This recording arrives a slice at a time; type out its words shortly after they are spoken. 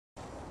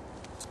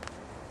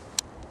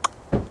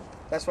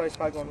That's why he's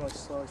probably going really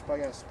slow. He's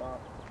probably gonna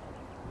stop.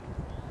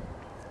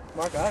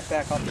 Mark, I'd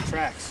back off the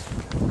tracks.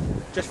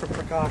 Just for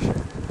precaution.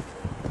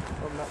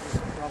 I'm not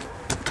in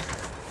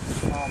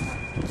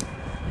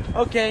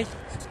trouble. Okay,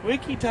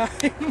 squeaky time.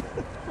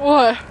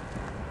 What?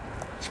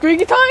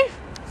 Squeaky time?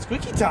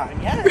 Squeaky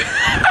time, yeah.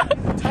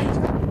 Tight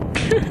time.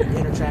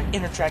 Inner track,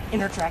 inner track,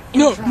 inner track,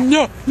 No, inner track.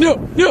 no, no,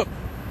 no.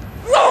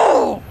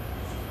 No!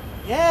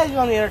 Yeah, he's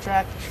on the inner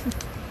track.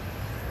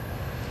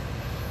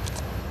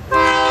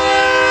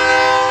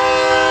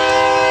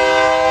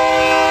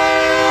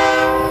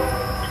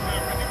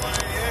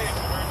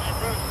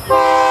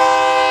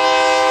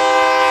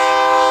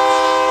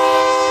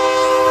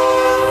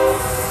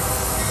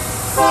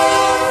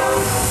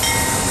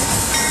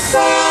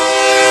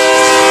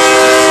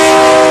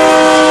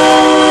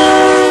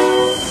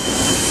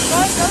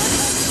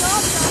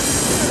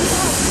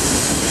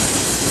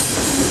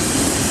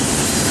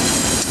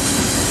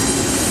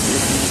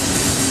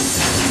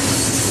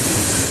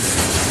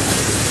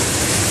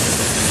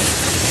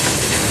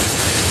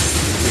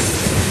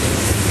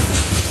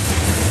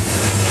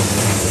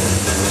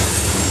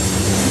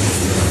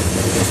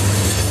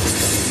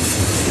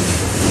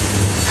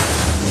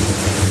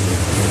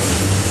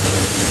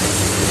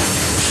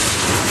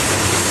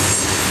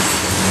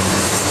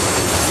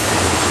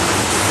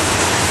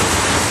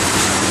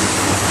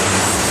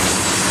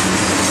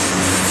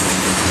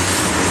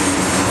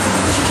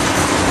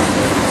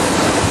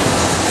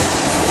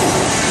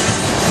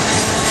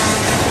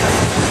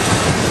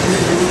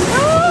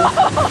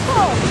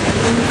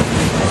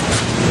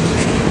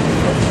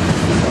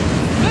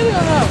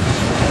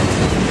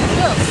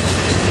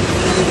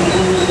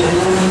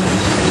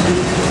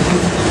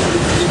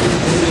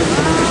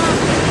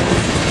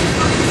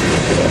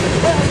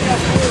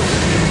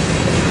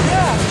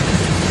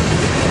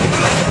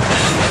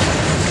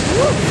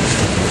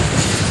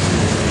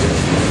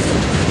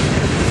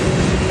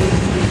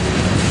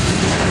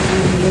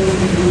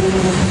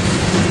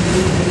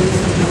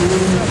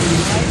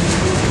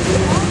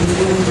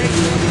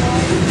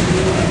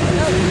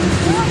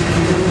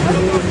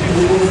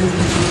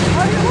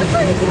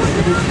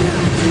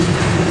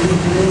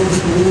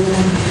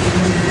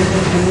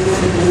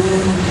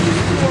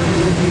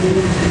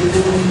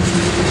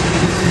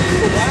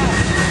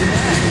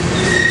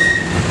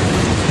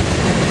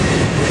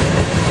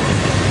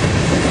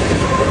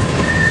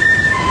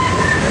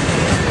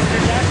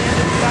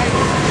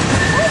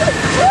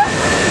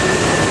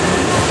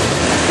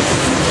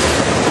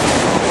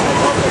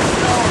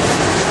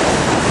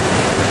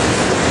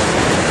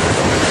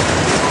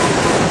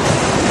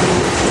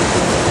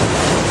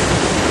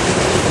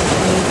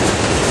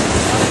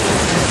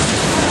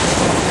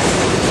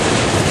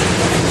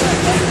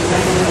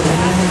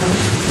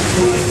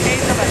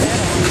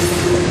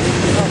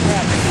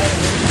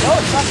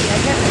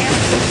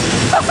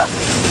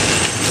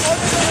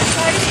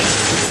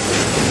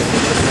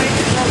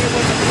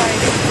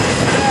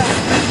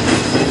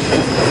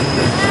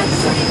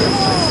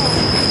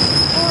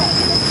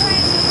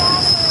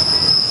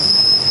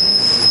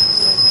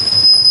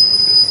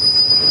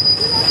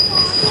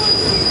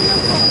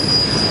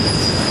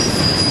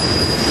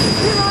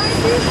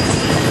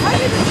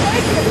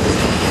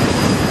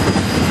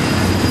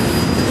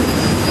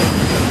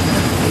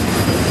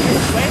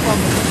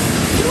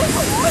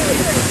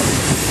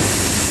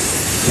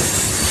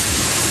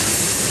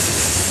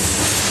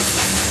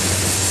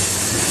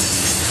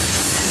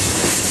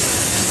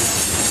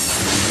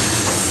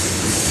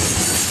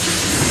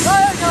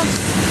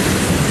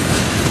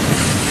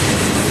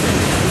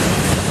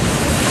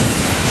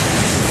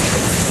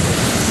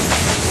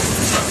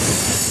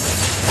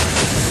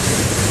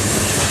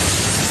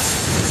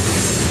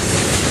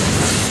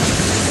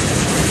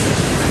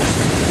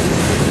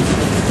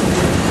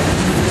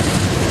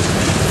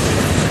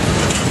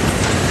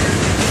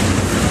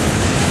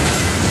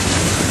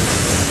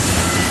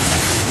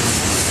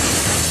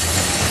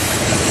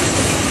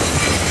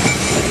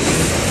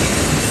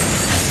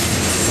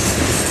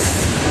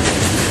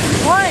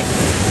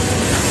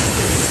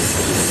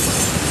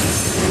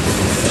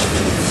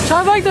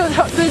 Sounds like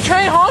the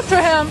train honked for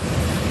him.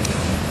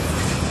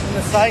 And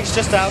the sight's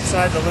just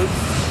outside the loop.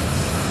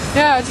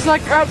 Yeah, it's just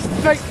like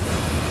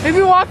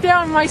maybe walk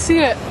down, you might see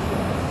it.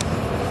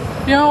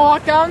 You wanna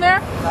walk down there?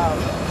 No.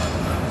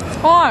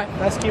 Why?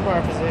 Let's keep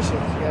our positions.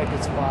 You got a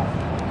good spot.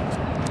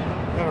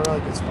 You have a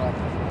really good spot.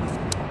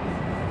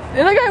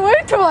 And the guy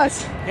waved to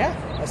us. Yeah,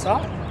 I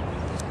saw it.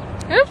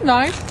 It was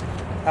nice.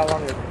 How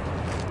long is it?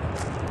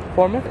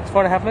 4 minutes.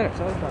 4.5 minutes.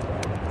 That was not bad.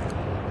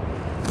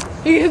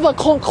 You hear the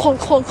clunk, clunk,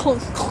 clunk,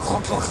 clunk,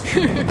 clunk, clunk.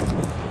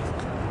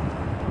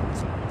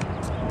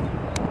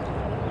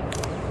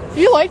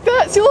 You like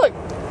that? See, look.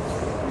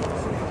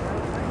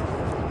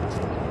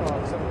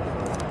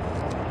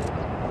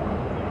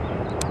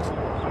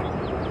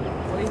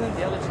 What do you think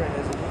the other train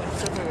is? A Union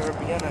Pacific or a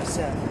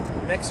BNSF?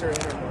 Mixer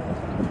intermodal.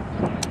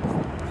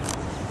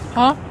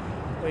 Huh?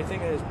 What do you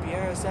think it is?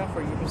 BNSF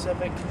or Union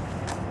Pacific?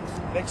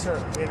 Mixer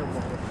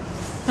intermodal.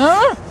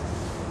 Huh?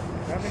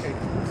 I think you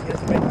have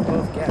to make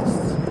both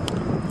guesses.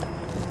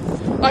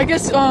 I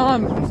guess,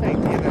 I'm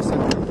saying that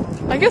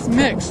sound? I guess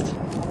mixed.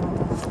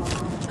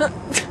 Oh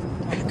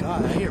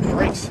God, I hear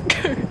brakes.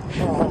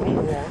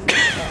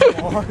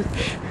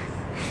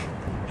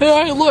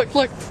 Hey, look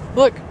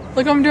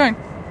what I'm doing.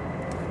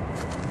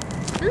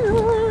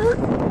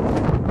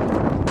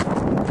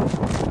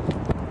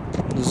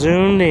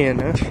 Zoomed in,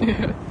 huh?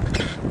 Yeah.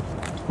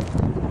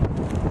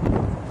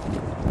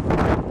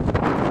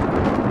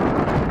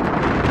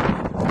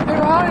 Hey,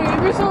 Ronnie,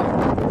 give me some.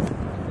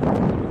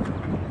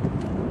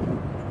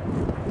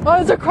 Oh,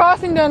 there's a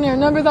crossing down there.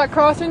 Remember that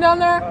crossing down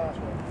there?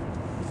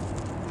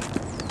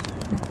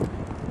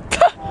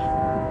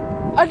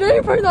 I dare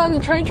you put it on the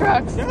train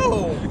tracks.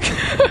 No!